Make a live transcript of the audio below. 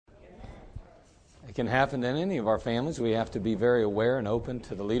It can happen in any of our families. We have to be very aware and open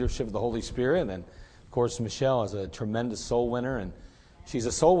to the leadership of the Holy Spirit. And, of course, Michelle is a tremendous soul winner, and she's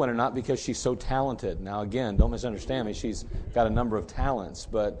a soul winner not because she's so talented. Now, again, don't misunderstand me. She's got a number of talents,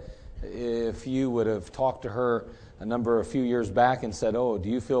 but if you would have talked to her a few years back and said, "Oh, do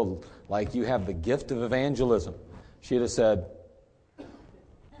you feel like you have the gift of evangelism?" she'd have said,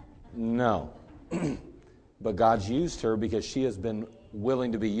 "No." But God's used her because she has been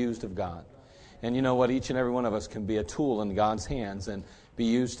willing to be used of God. And you know what? Each and every one of us can be a tool in God's hands and be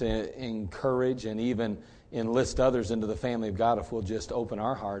used to encourage and even enlist others into the family of God if we'll just open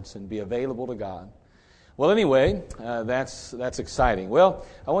our hearts and be available to God. Well, anyway, that's exciting. Well,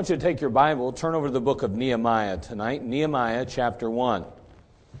 I want you to take your Bible, turn over to the book of Nehemiah tonight. Nehemiah chapter 1.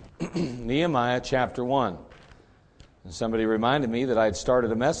 Nehemiah chapter 1. And somebody reminded me that I had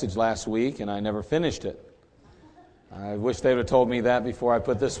started a message last week and I never finished it. I wish they would have told me that before I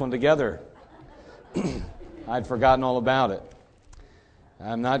put this one together. I'd forgotten all about it.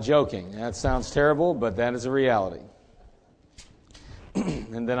 I'm not joking. That sounds terrible, but that is a reality.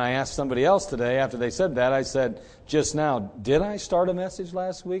 And then I asked somebody else today, after they said that, I said, just now, did I start a message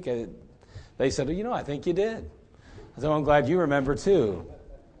last week? They said, I think you did. I said, I'm glad you remember too.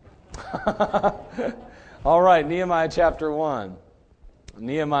 All right, Nehemiah chapter 1.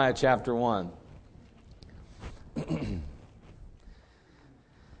 Nehemiah chapter 1.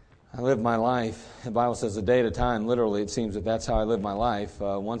 I live my life, the Bible says a day at a time. Literally, it seems that that's how I live my life.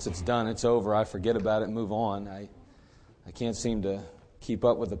 Once it's done, it's over. I forget about it and move on. I can't seem to keep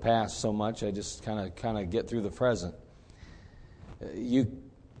up with the past so much. I just kind of get through the present.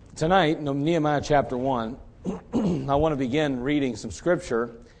 Tonight, Nehemiah chapter 1, I want to begin reading some scripture,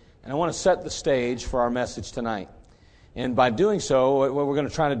 and I want to set the stage for our message tonight. And by doing so, what we're going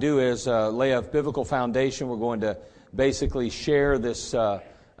to try to do is lay a biblical foundation. We're going to basically share this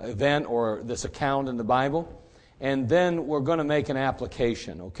event or this account in the Bible, and then we're going to make an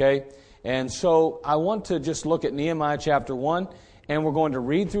application, okay? And so I want to just look at Nehemiah chapter 1, and we're going to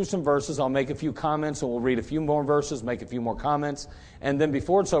read through some verses. I'll make a few comments, and we'll read a few more verses, make a few more comments, and then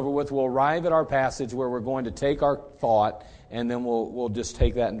before it's over with, we'll arrive at our passage where we're going to take our thought, and then we'll just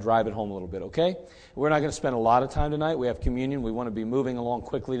take that and drive it home a little bit, okay? We're not going to spend a lot of time tonight. We have communion. We want to be moving along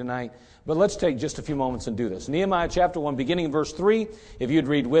quickly tonight. But let's take just a few moments and do this. Nehemiah chapter 1, beginning in verse 3. If you'd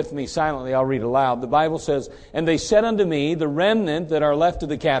read with me silently, I'll read aloud. The Bible says, "And they said unto me, the remnant that are left of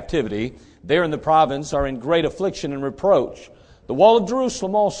the captivity, there in the province, are in great affliction and reproach. The wall of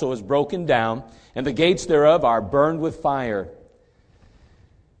Jerusalem also is broken down, and the gates thereof are burned with fire.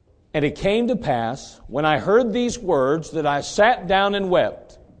 And it came to pass, when I heard these words, that I sat down and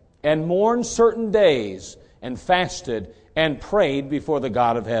wept, and mourned certain days, and fasted, and prayed before the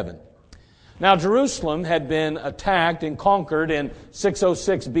God of heaven." Now, Jerusalem had been attacked and conquered in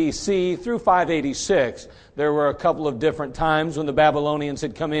 606 BC through 586. There were a couple of different times when the Babylonians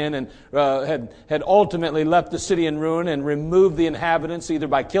had come in and had ultimately left the city in ruin and removed the inhabitants either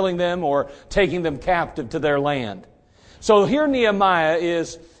by killing them or taking them captive to their land. So here Nehemiah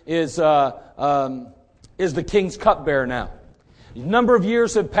is the king's cupbearer now. A number of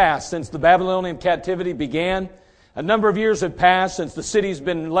years have passed since the Babylonian captivity began. A number of years have passed since the city's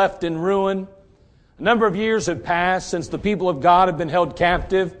been left in ruin. A number of years have passed since the people of God have been held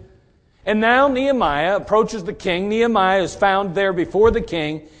captive. And now Nehemiah approaches the king. Nehemiah is found there before the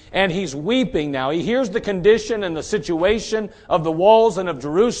king, and he's weeping now. He hears the condition and the situation of the walls and of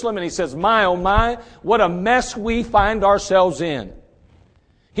Jerusalem, and he says, "My, oh my, what a mess we find ourselves in."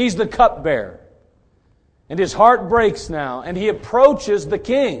 He's the cupbearer. And his heart breaks now, and he approaches the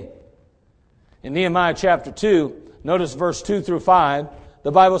king. In Nehemiah chapter 2, notice verse 2 through 5,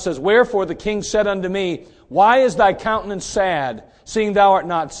 the Bible says, "Wherefore the king said unto me, Why is thy countenance sad, seeing thou art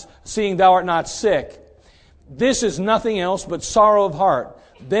not sick? This is nothing else but sorrow of heart.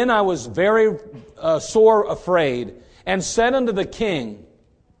 Then I was very sore afraid, and said unto the king,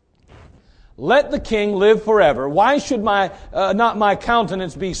 Let the king live forever. Why should not my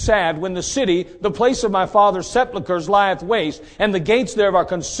countenance be sad when the city, the place of my father's sepulchres, lieth waste, and the gates thereof are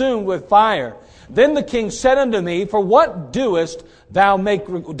consumed with fire? Then the king said unto me, For what dost thou make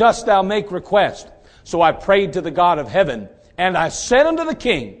request? So I prayed to the God of heaven, and I said unto the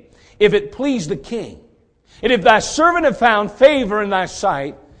king, If it please the king, and if thy servant have found favor in thy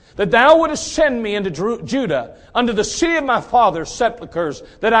sight, that thou wouldest send me into Judah, unto the city of my father's sepulchres,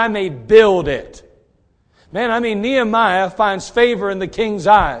 that I may build it." Man, Nehemiah finds favor in the king's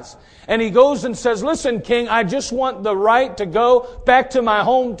eyes. And he goes and says, "Listen, king, I just want the right to go back to my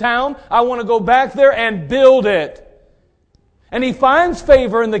hometown. I want to go back there and build it." And he finds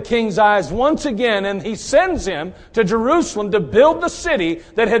favor in the king's eyes once again, and he sends him to Jerusalem to build the city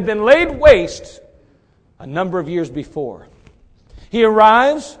that had been laid waste a number of years before. He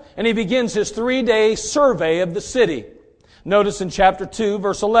arrives and he begins his 3-day survey of the city. Notice in chapter 2,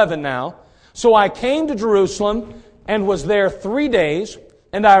 verse 11 now. So I came to Jerusalem and was there 3 days,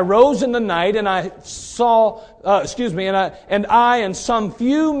 and I arose in the night, and I saw, and I and some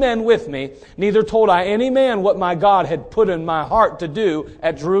few men with me, neither told I any man what my God had put in my heart to do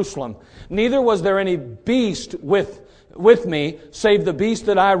at Jerusalem. Neither was there any beast with me, save the beast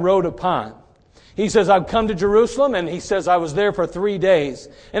that I rode upon. He says, I've come to Jerusalem, and he says, I was there for 3 days.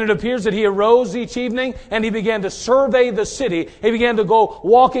 And it appears that he arose each evening, and he began to survey the city. He began to go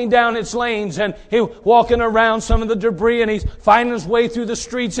walking down its lanes, and he walking around some of the debris, and he's finding his way through the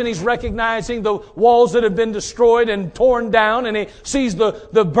streets, and he's recognizing the walls that have been destroyed and torn down, and he sees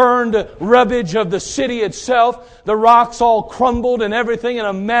the burned rubbish of the city itself, the rocks all crumbled and everything in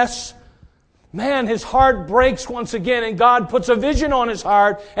a mess. Man, his heart breaks once again, and God puts a vision on his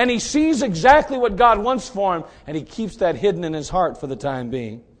heart, and he sees exactly what God wants for him, and he keeps that hidden in his heart for the time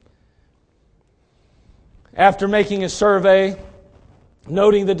being. After making a survey,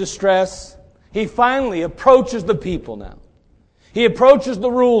 noting the distress, he finally approaches the people now. He approaches the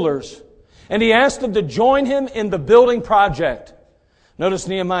rulers, and he asks them to join him in the building project. Notice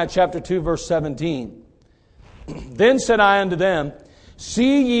Nehemiah chapter 2, verse 17. Then said I unto them,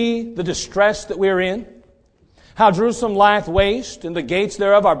 See ye the distress that we are in? How Jerusalem lieth waste, and the gates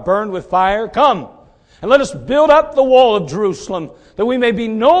thereof are burned with fire? Come, and let us build up the wall of Jerusalem, that we may be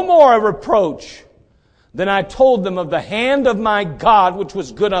no more a reproach. Then I told them of the hand of my God, which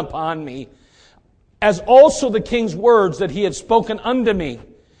was good upon me, as also the king's words that he had spoken unto me.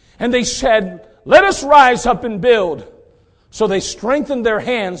 And they said, Let us rise up and build. So they strengthened their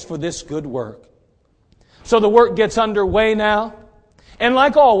hands for this good work. So the work gets underway now. And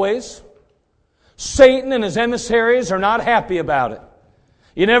like always, Satan and his emissaries are not happy about it.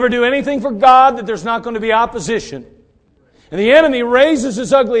 You never do anything for God that there's not going to be opposition. And the enemy raises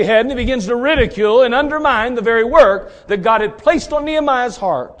his ugly head and he begins to ridicule and undermine the very work that God had placed on Nehemiah's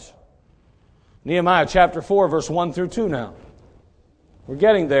heart. Nehemiah chapter 4, verse 1 through 2 now. We're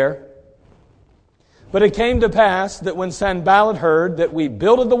getting there. But it came to pass that when Sanballat heard that we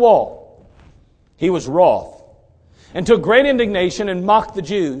builded the wall, he was wroth, and took great indignation and mocked the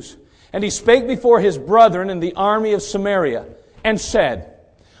Jews. And he spake before his brethren in the army of Samaria, and said,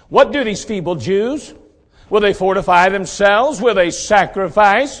 What do these feeble Jews? Will they fortify themselves? Will they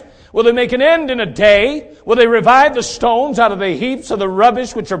sacrifice? Will they make an end in a day? Will they revive the stones out of the heaps of the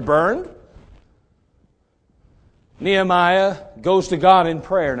rubbish which are burned? Nehemiah goes to God in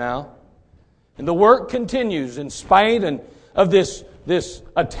prayer now. And the work continues in spite of this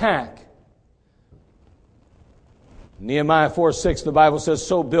attack. Nehemiah 4:6, the Bible says,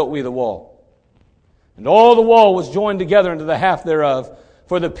 So built we the wall. And all the wall was joined together into the half thereof,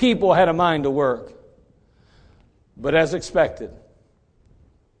 for the people had a mind to work. But as expected,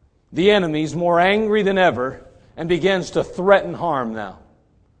 the enemy's more angry than ever and begins to threaten harm now.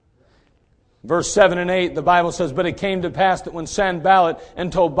 Verse 7 and 8, the Bible says, But it came to pass that when Sanballat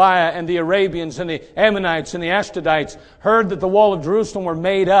and Tobiah and the Arabians and the Ammonites and the Ashdodites heard that the wall of Jerusalem were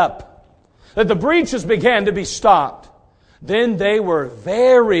made up, that the breaches began to be stopped, then they were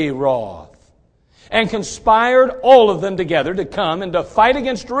very wroth, and conspired all of them together to come and to fight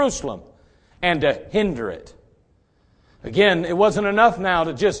against Jerusalem and to hinder it. Again, it wasn't enough now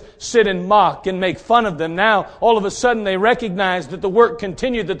to just sit and mock and make fun of them. Now, all of a sudden, they recognized that the work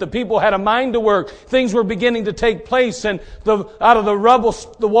continued, that the people had a mind to work. Things were beginning to take place, and out of the rubble,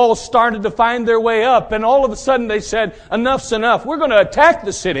 the walls started to find their way up. And all of a sudden, they said, enough's enough. We're going to attack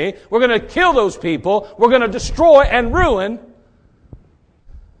the city. We're going to kill those people. We're going to destroy and ruin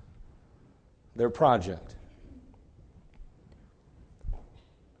their project.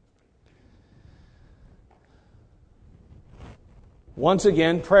 Once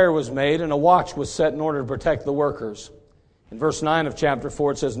again, prayer was made and a watch was set in order to protect the workers. In verse 9 of chapter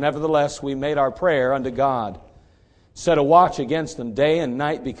 4 it says, Nevertheless, we made our prayer unto God, set a watch against them day and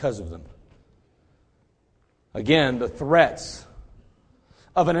night because of them. Again, the threats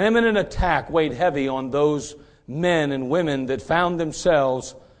of an imminent attack weighed heavy on those men and women that found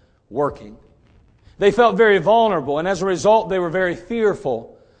themselves working. They felt very vulnerable, and as a result, they were very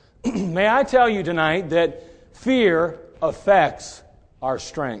fearful. May I tell you tonight that fear affects our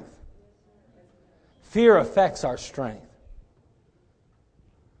strength. Fear affects our strength.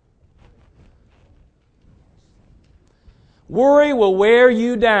 Worry will wear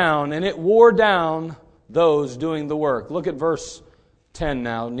you down, and it wore down those doing the work. Look at verse 10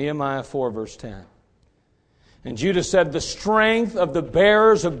 now, Nehemiah 4, verse 10. And Judah said, The strength of the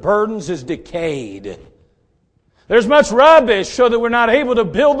bearers of burdens is decayed. There's much rubbish so that we're not able to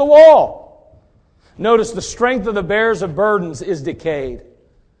build the wall. Notice the strength of the bearers of burdens is decayed.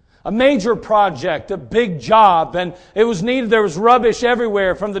 A major project, a big job, and it was needed. There was rubbish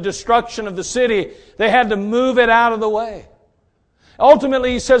everywhere from the destruction of the city. They had to move it out of the way.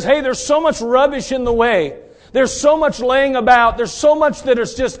 Ultimately, he says, hey, there's so much rubbish in the way. There's so much laying about. There's so much that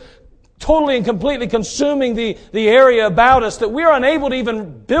is just totally and completely consuming the area about us that we are unable to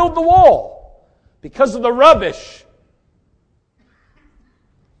even build the wall because of the rubbish.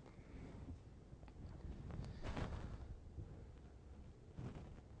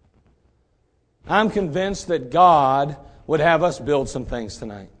 I'm convinced that God would have us build some things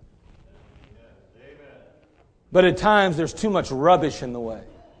tonight. But at times there's too much rubbish in the way.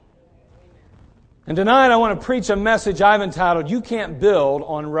 And tonight I want to preach a message I've entitled, You Can't Build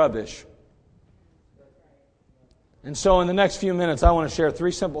on Rubbish. And so in the next few minutes I want to share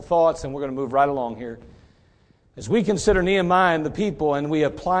 3 simple thoughts, and we're going to move right along here. As we consider Nehemiah and the people and we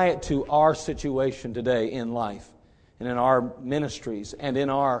apply it to our situation today in life and in our ministries and in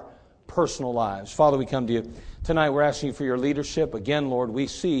our personal lives. Father, we come to you tonight. We're asking you for your leadership. Again, Lord, we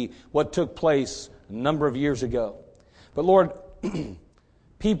see what took place a number of years ago. But Lord,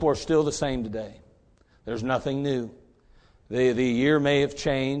 people are still the same today. There's nothing new. The year may have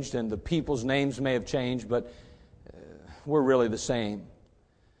changed and the people's names may have changed, but we're really the same.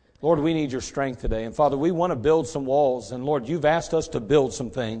 Lord, we need your strength today. And Father, we want to build some walls. And Lord, you've asked us to build some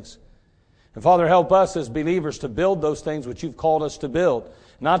things. And Father, help us as believers to build those things which you've called us to build,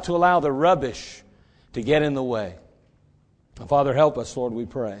 not to allow the rubbish to get in the way. And Father, help us, Lord, we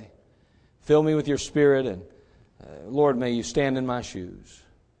pray. Fill me with your Spirit, and Lord, may you stand in my shoes.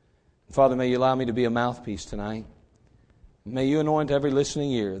 And Father, may you allow me to be a mouthpiece tonight. May you anoint every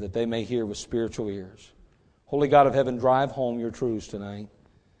listening ear that they may hear with spiritual ears. Holy God of heaven, drive home your truths tonight.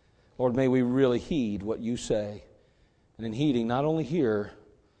 Lord, may we really heed what you say. And in heeding, not only hear,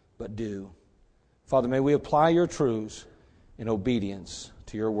 but do. Father, may we apply your truths in obedience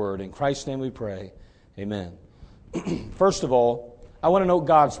to your word. In Christ's name we pray. Amen. First of all, I want to note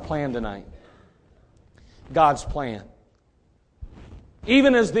God's plan tonight. God's plan.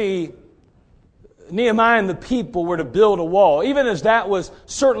 Even as the Nehemiah and the people were to build a wall, even as that was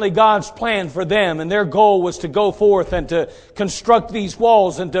certainly God's plan for them, and their goal was to go forth and to construct these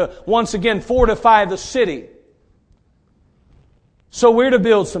walls and to once again fortify the city. So we're to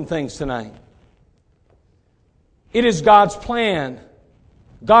build some things tonight. It is God's plan.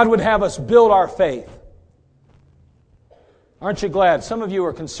 God would have us build our faith. Aren't you glad? Some of you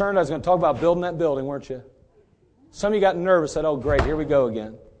were concerned I was going to talk about building that building, weren't you? Some of you got nervous, said, oh great, here we go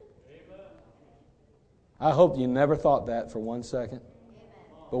again. I hope you never thought that for 1 second.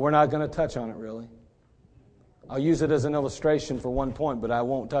 But we're not going to touch on it really. I'll use it as an illustration for one point, but I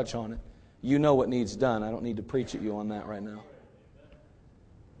won't touch on it. You know what needs done. I don't need to preach at you on that right now.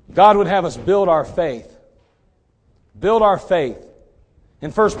 God would have us build our faith. Build our faith.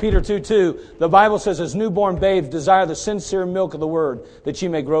 In 1 Peter 2:2, the Bible says, as newborn babes desire the sincere milk of the word, that ye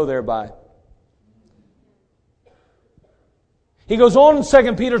may grow thereby. He goes on in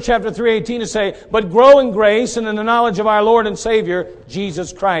 2 Peter chapter 3:18 to say, but grow in grace and in the knowledge of our Lord and Savior,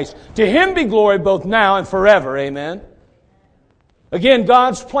 Jesus Christ. To Him be glory both now and forever. Amen. Again,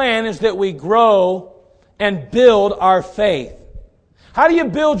 God's plan is that we grow and build our faith. How do you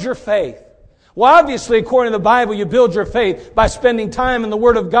build your faith? Well, obviously, according to the Bible, you build your faith by spending time in the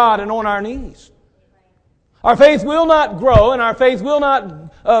Word of God and on our knees. Our faith will not grow and our faith will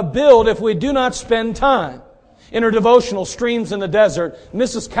not build if we do not spend time. In her devotional, Streams in the Desert,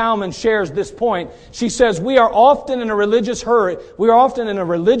 Mrs. Cowman shares this point. She says, we are often in a religious hurry. We are often in a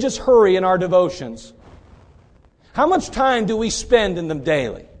religious hurry in our devotions. How much time do we spend in them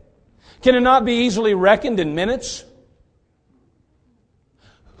daily? Can it not be easily reckoned in minutes?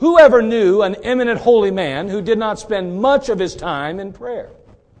 Who ever knew an eminent holy man who did not spend much of his time in prayer?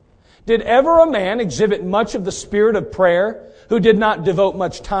 Did ever a man exhibit much of the spirit of prayer who did not devote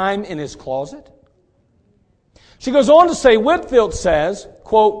much time in his closet? She goes on to say, Whitefield says,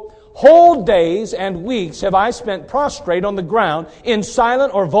 quote, whole days and weeks have I spent prostrate on the ground in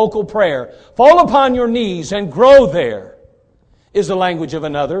silent or vocal prayer. Fall upon your knees and grow there, is the language of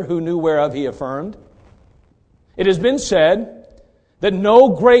another who knew whereof he affirmed. It has been said that no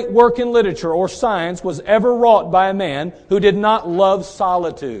great work in literature or science was ever wrought by a man who did not love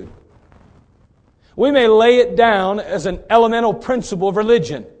solitude. We may lay it down as an elemental principle of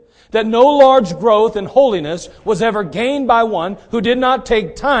religion, that no large growth in holiness was ever gained by one who did not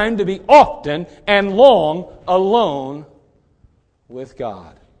take time to be often and long alone with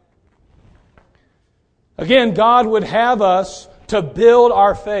God. Again, God would have us to build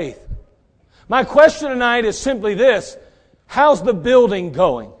our faith. My question tonight is simply this: how's the building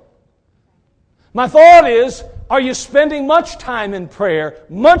going? My thought is, are you spending much time in prayer,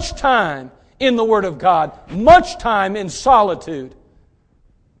 much time in the Word of God, much time in solitude?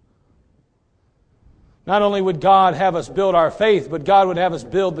 Not only would God have us build our faith, but God would have us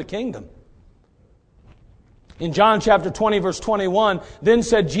build the kingdom. In John chapter 20, verse 21, then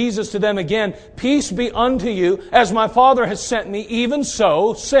said Jesus to them again, Peace be unto you, as my Father has sent me, even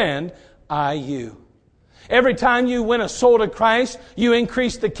so send I you. Every time you win a soul to Christ, you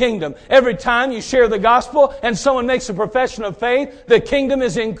increase the kingdom. Every time you share the gospel and someone makes a profession of faith, the kingdom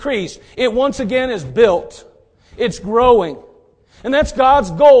is increased. It once again is built. It's growing. And that's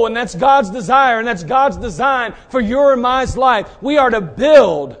God's goal, and that's God's desire, and that's God's design for your and my life. We are to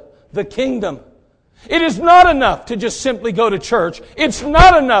build the kingdom. It is not enough to just simply go to church. It's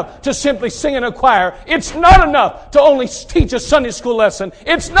not enough to simply sing in a choir. It's not enough to only teach a Sunday school lesson.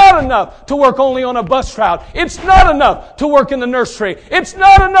 It's not enough to work only on a bus route. It's not enough to work in the nursery. It's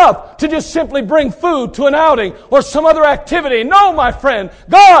not enough to just simply bring food to an outing or some other activity. No, my friend,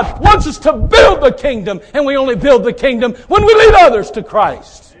 God wants us to build the kingdom, and we only build the kingdom when we lead others to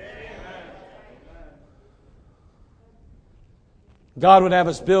Christ. God would have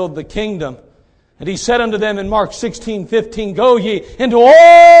us build the kingdom. And He said unto them in Mark 16:15, Go ye into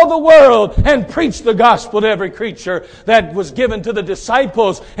all the world and preach the gospel to every creature. That was given to the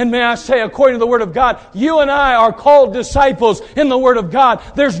disciples. And may I say, according to the Word of God, you and I are called disciples in the Word of God.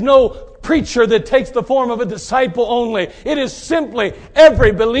 There's no preacher that takes the form of a disciple only. It is simply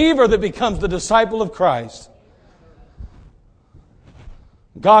every believer that becomes the disciple of Christ.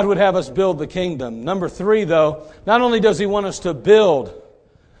 God would have us build the kingdom. Number 3, though, not only does He want us to build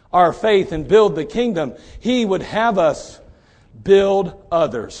our faith and build the kingdom, He would have us build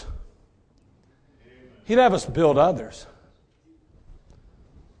others. He'd have us build others.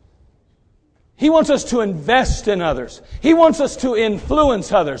 He wants us to invest in others. He wants us to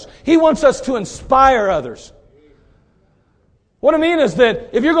influence others. He wants us to inspire others. What I mean is that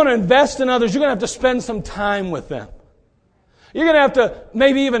if you're going to invest in others, you're going to have to spend some time with them. You're going to have to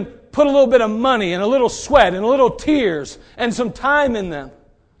maybe even put a little bit of money and a little sweat and a little tears and some time in them.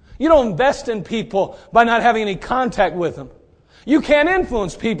 You don't invest in people by not having any contact with them. You can't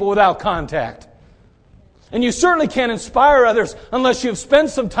influence people without contact. And you certainly can't inspire others unless you've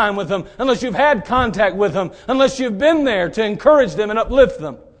spent some time with them, unless you've had contact with them, unless you've been there to encourage them and uplift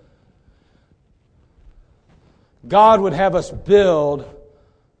them. God would have us build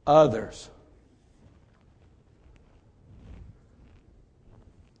others.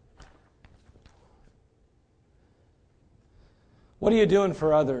 What are you doing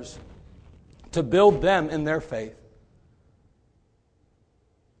for others to build them in their faith?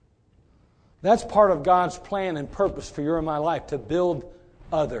 That's part of God's plan and purpose for your and my life, to build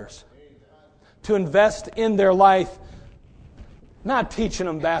others. To invest in their life, not teaching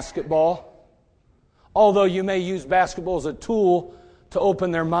them basketball, although you may use basketball as a tool to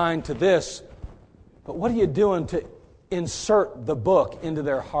open their mind to this. But what are you doing to insert the book into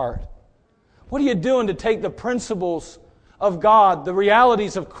their heart? What are you doing to take the principles of God, the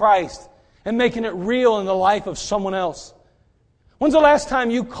realities of Christ, and making it real in the life of someone else? When's the last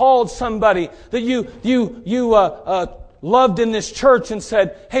time you called somebody that you loved in this church and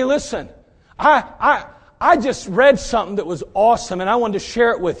said, "Hey, listen, I just read something that was awesome and I wanted to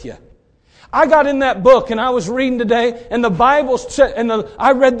share it with you. I got in that book and I was reading today, and the Bible said,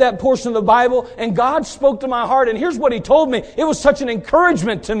 I read that portion of the Bible, and God spoke to my heart, and here's what He told me. It was such an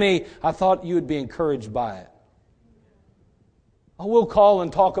encouragement to me. I thought you would be encouraged by it." We'll call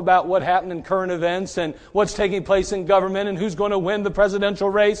and talk about what happened in current events and what's taking place in government and who's going to win the presidential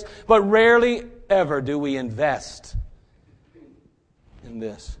race, but rarely ever do we invest in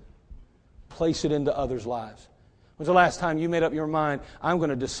this. Place it into others' lives. When's the last time you made up your mind, I'm going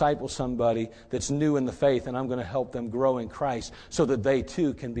to disciple somebody that's new in the faith and I'm going to help them grow in Christ so that they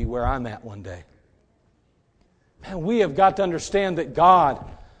too can be where I'm at one day? Man, we have got to understand that God,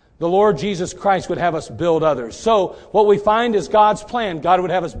 the Lord Jesus Christ, would have us build others. So what we find is God's plan. God would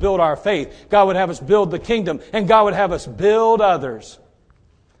have us build our faith. God would have us build the kingdom. And God would have us build others.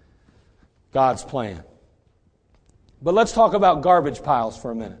 God's plan. But let's talk about garbage piles for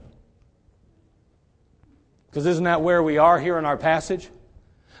a minute. Because isn't that where we are here in our passage?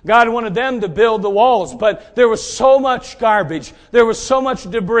 God wanted them to build the walls, but there was so much garbage, there was so much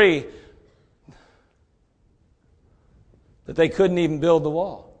debris that they couldn't even build the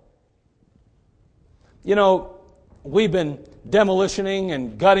wall. You know, we've been demolitioning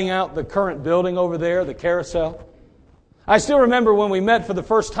and gutting out the current building over there, the carousel. I still remember when we met for the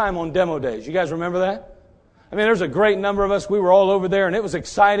first time on demo days. You guys remember that? I mean, there's a great number of us. We were all over there, and it was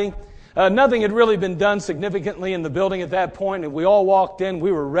exciting. Nothing had really been done significantly in the building at that point, and we all walked in.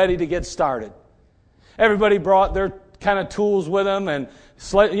 We were ready to get started. everybody brought their kind of tools with them, and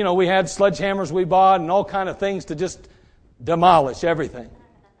we had sledgehammers we bought and all kind of things to just demolish everything.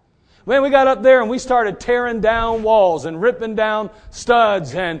 Man, we got up there and we started tearing down walls and ripping down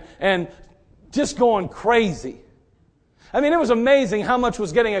studs and just going crazy. I mean, it was amazing how much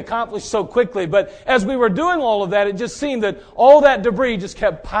was getting accomplished so quickly. But as we were doing all of that, it just seemed that all that debris just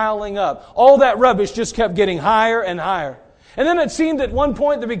kept piling up. All that rubbish just kept getting higher and higher. And then it seemed at one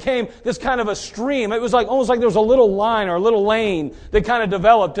point there became this kind of a stream. It was almost like there was a little line or a little lane that kind of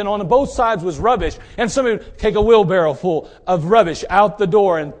developed. And on both sides was rubbish. And somebody would take a wheelbarrow full of rubbish out the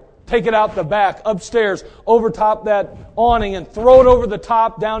door and take it out the back, upstairs, over top that awning, and throw it over the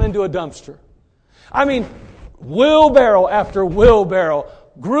top down into a dumpster. I mean, wheelbarrow after wheelbarrow,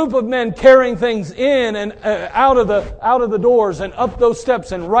 group of men carrying things in and out of the doors and up those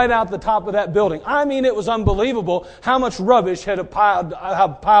steps and right out the top of that building. I mean, it was unbelievable how much rubbish had piled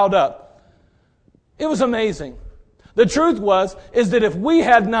up. It was amazing. The truth is that if we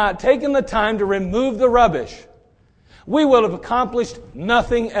had not taken the time to remove the rubbish, we would have accomplished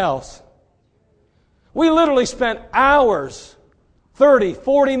nothing else. We literally spent hours, 30,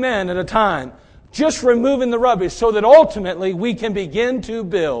 40 men at a time, just removing the rubbish so that ultimately we can begin to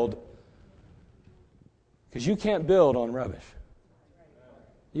build. Because you can't build on rubbish.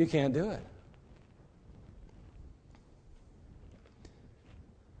 You can't do it.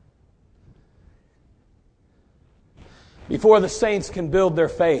 Before the saints can build their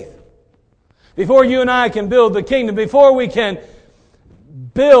faith, before you and I can build the kingdom, before we can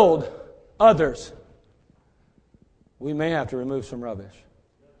build others, we may have to remove some rubbish.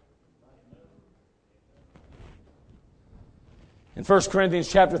 In 1 Corinthians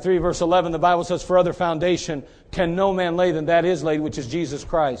chapter 3, verse 11, the Bible says, "For other foundation can no man lay than that is laid, which is Jesus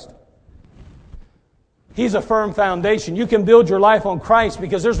Christ." He's a firm foundation. You can build your life on Christ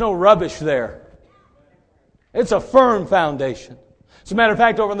because there's no rubbish there. It's a firm foundation. As a matter of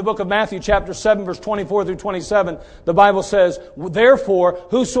fact, over in the book of Matthew chapter 7, verse 24 through 27, the Bible says, "Therefore,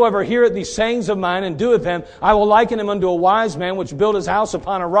 whosoever heareth these sayings of mine and doeth them, I will liken him unto a wise man which built his house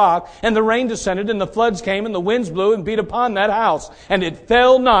upon a rock, and the rain descended, and the floods came, and the winds blew and beat upon that house. And it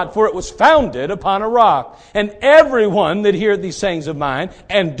fell not, for it was founded upon a rock. And everyone that heareth these sayings of mine,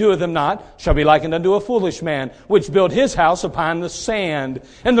 and doeth them not, shall be likened unto a foolish man, which built his house upon the sand.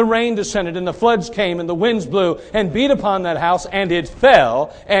 And the rain descended, and the floods came, and the winds blew and beat upon that house, and it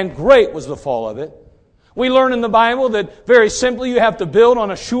fell, and great was the fall of it." We learn in the Bible that very simply you have to build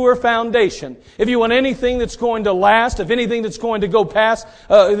on a sure foundation. If you want anything that's going to last, if anything that's going to go past,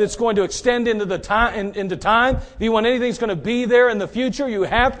 that's going to extend into time, if you want anything that's going to be there in the future, you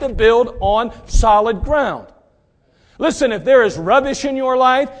have to build on solid ground. Listen, if there is rubbish in your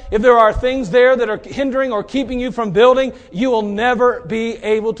life, if there are things there that are hindering or keeping you from building, you will never be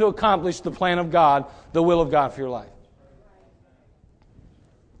able to accomplish the plan of God, the will of God for your life.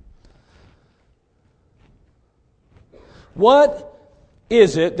 What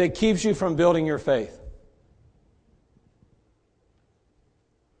is it that keeps you from building your faith?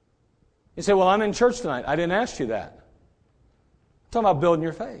 You say, "Well, I'm in church tonight." I didn't ask you that. I'm talking about building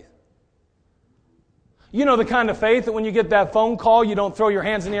your faith. You know the kind of faith that when you get that phone call, you don't throw your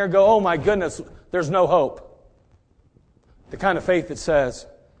hands in the air and go, "Oh my goodness, there's no hope." The kind of faith that says,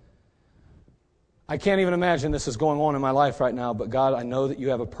 "I can't even imagine this is going on in my life right now, but God, I know that you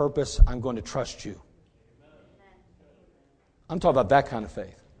have a purpose. I'm going to trust you." I'm talking about that kind of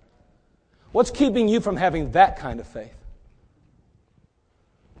faith. What's keeping you from having that kind of faith?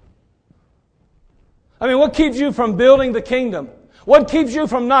 I mean, what keeps you from building the kingdom? What keeps you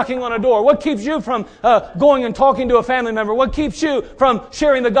from knocking on a door? What keeps you from going and talking to a family member? What keeps you from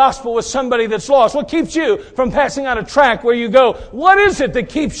sharing the gospel with somebody that's lost? What keeps you from passing out a tract where you go? What is it that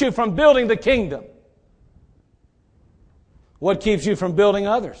keeps you from building the kingdom? What keeps you from building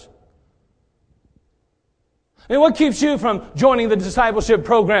others? I mean, what keeps you from joining the discipleship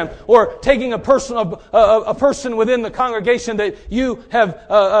program or taking a person within the congregation that you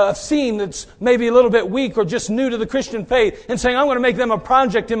have seen that's maybe a little bit weak or just new to the Christian faith and saying, "I'm going to make them a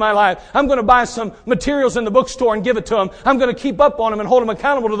project in my life. I'm going to buy some materials in the bookstore and give it to them. I'm going to keep up on them and hold them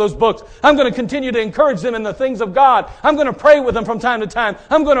accountable to those books. I'm going to continue to encourage them in the things of God. I'm going to pray with them from time to time.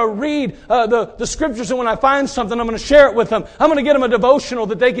 I'm going to read the scriptures, and when I find something, I'm going to share it with them. I'm going to get them a devotional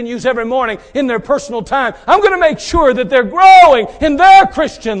that they can use every morning in their personal time. I'm going to make sure that they're growing in their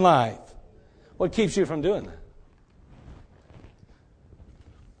Christian life." What keeps you from doing that?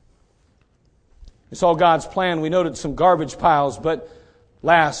 We saw God's plan. We noted some garbage piles, but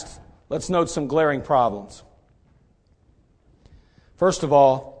last, let's note some glaring problems. First of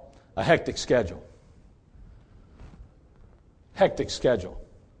all, a hectic schedule. Hectic schedule.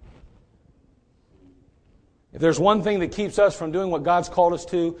 If there's one thing that keeps us from doing what God's called us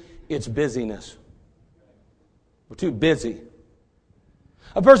to, it's busyness. We're too busy.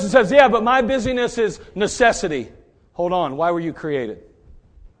 A person says, yeah, but my busyness is necessity. Hold on, why were you created?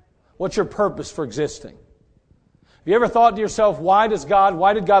 What's your purpose for existing? Have you ever thought to yourself, why did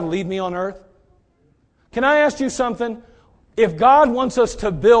God leave me on earth? Can I ask you something? If God wants us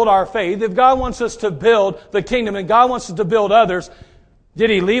to build our faith, if God wants us to build the kingdom, and God wants us to build others, did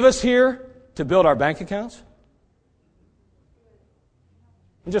He leave us here to build our bank accounts?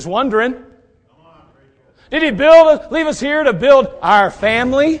 I'm just wondering. Did He leave us here to build our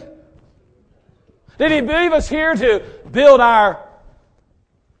family? Did He leave us here to build our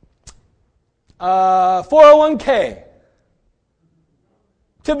 401k?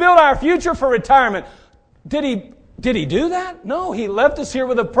 To build our future for retirement? Did He do that? No, He left us here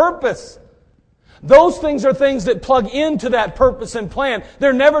with a purpose. Those things are things that plug into that purpose and plan.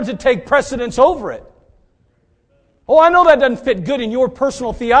 They're never to take precedence over it. Oh, I know that doesn't fit good in your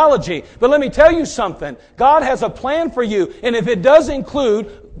personal theology, but let me tell you something. God has a plan for you, and if it does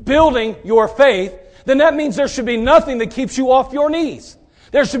include building your faith, then that means there should be nothing that keeps you off your knees.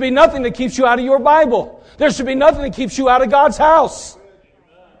 There should be nothing that keeps you out of your Bible. There should be nothing that keeps you out of God's house.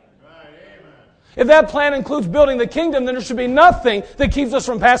 If that plan includes building the kingdom, then there should be nothing that keeps us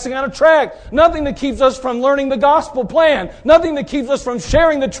from passing out a tract. Nothing that keeps us from learning the gospel plan. Nothing that keeps us from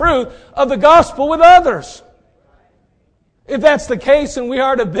sharing the truth of the gospel with others. If that's the case and we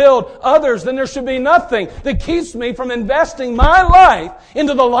are to build others, then there should be nothing that keeps me from investing my life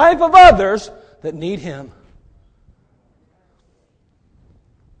into the life of others that need Him.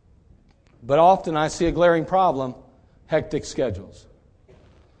 But often I see a glaring problem, hectic schedules.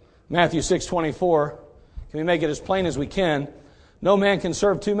 Matthew 6:24, can we make it as plain as we can? No man can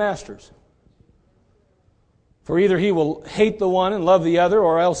serve two masters. For either he will hate the one and love the other,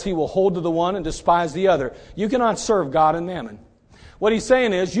 or else he will hold to the one and despise the other. You cannot serve God and mammon. What he's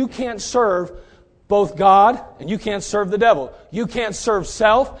saying is, you can't serve both God and you can't serve the devil. You can't serve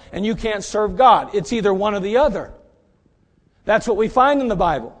self and you can't serve God. It's either one or the other. That's what we find in the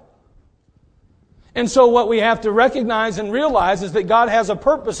Bible. And so what we have to recognize and realize is that God has a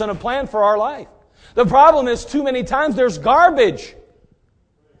purpose and a plan for our life. The problem is, too many times there's garbage.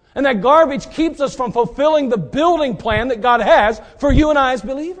 And that garbage keeps us from fulfilling the building plan that God has for you and I as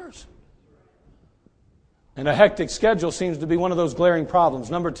believers. And a hectic schedule seems to be one of those glaring problems.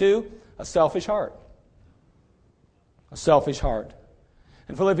 Number 2, a selfish heart. A selfish heart.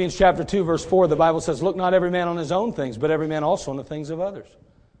 In Philippians chapter 2, verse 4, the Bible says, look not every man on his own things, but every man also on the things of others.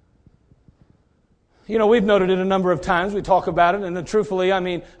 You know, we've noted it a number of times. We talk about it, and then truthfully,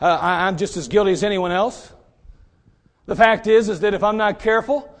 I'm just as guilty as anyone else. The fact is that if I'm not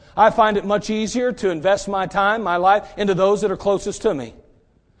careful, I find it much easier to invest my time, my life, into those that are closest to me.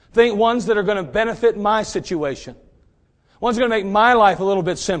 Think ones that are going to benefit my situation. Ones that are going to make my life a little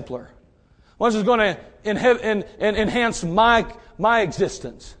bit simpler. Ones that are going to enhance my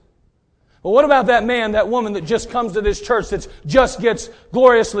existence. Well, what about that man, that woman that just comes to this church, that just gets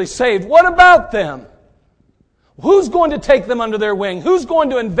gloriously saved? What about them? Who's going to take them under their wing? Who's going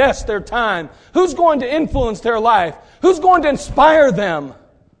to invest their time? Who's going to influence their life? Who's going to inspire them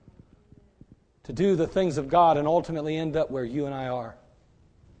to do the things of God and ultimately end up where you and I are?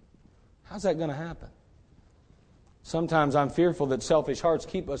 How's that going to happen? Sometimes I'm fearful that selfish hearts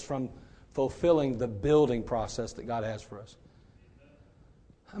keep us from fulfilling the building process that God has for us.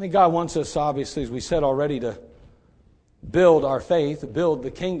 I mean, God wants us, obviously, as we said already, to build our faith, build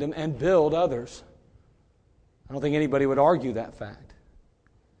the kingdom, and build others. I don't think anybody would argue that fact.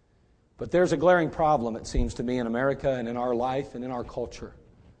 But there's a glaring problem, it seems to me, in America and in our life and in our culture.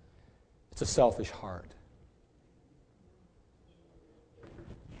 It's a selfish heart.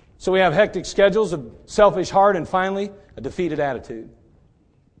 So we have hectic schedules, a selfish heart, and finally, a defeated attitude.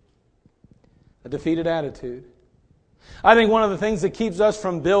 A defeated attitude. I think one of the things that keeps us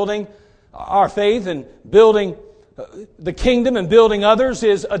from building our faith and building the kingdom and building others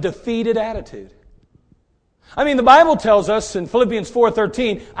is a defeated attitude. I mean, the Bible tells us in Philippians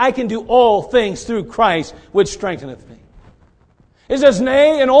 4:13, I can do all things through Christ which strengtheneth me. It says,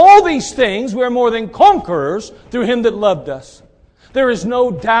 nay, in all these things we are more than conquerors through Him that loved us. There is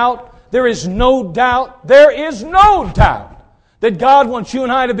no doubt that God wants you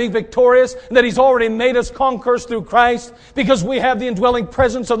and I to be victorious, and that He's already made us conquerors through Christ. Because we have the indwelling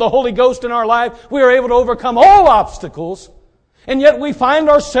presence of the Holy Ghost in our life, we are able to overcome all obstacles. And yet we find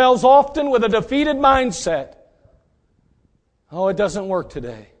ourselves often with a defeated mindset. Oh, it doesn't work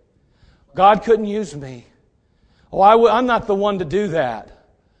today. God couldn't use me. Oh, I'm not the one to do that.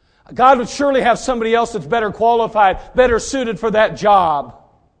 God would surely have somebody else that's better qualified, better suited for that job.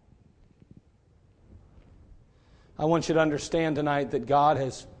 I want you to understand tonight that God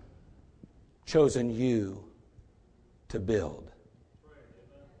has chosen you to build.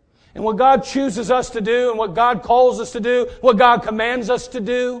 And what God chooses us to do and what God calls us to do, what God commands us to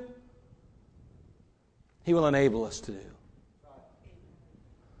do, He will enable us to do.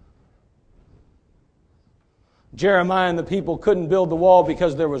 Jeremiah and the people couldn't build the wall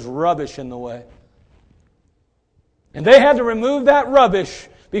because there was rubbish in the way. And they had to remove that rubbish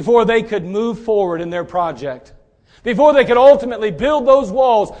before they could move forward in their project. Before they could ultimately build those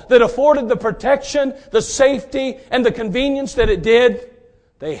walls that afforded the protection, the safety, and the convenience that it did,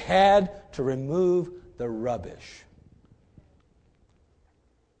 they had to remove the rubbish.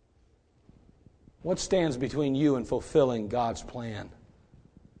 What stands between you and fulfilling God's plan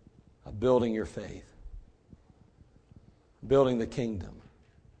of building your faith, building the kingdom,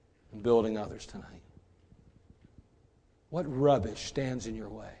 and building others tonight? What rubbish stands in your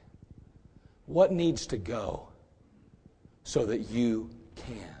way? What needs to go so that you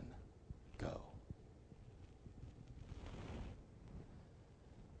can go?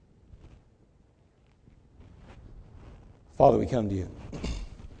 Father, we come to you.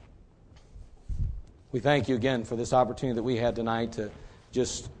 We thank you again for this opportunity that we had tonight to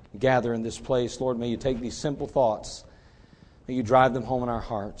just gather in this place. Lord, may you take these simple thoughts, may you drive them home in our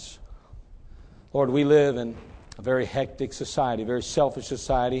hearts. Lord, we live in a very hectic society, a very selfish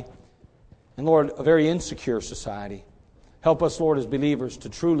society, and Lord, a very insecure society. Help us, Lord, as believers to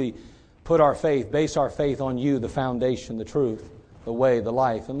truly put our faith, base our faith on you, the foundation, the truth, the way, the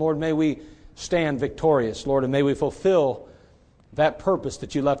life. And Lord, may we stand victorious, Lord, and may we fulfill that purpose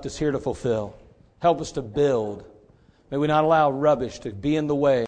that you left us here to fulfill. Help us to build. May we not allow rubbish to be in the way.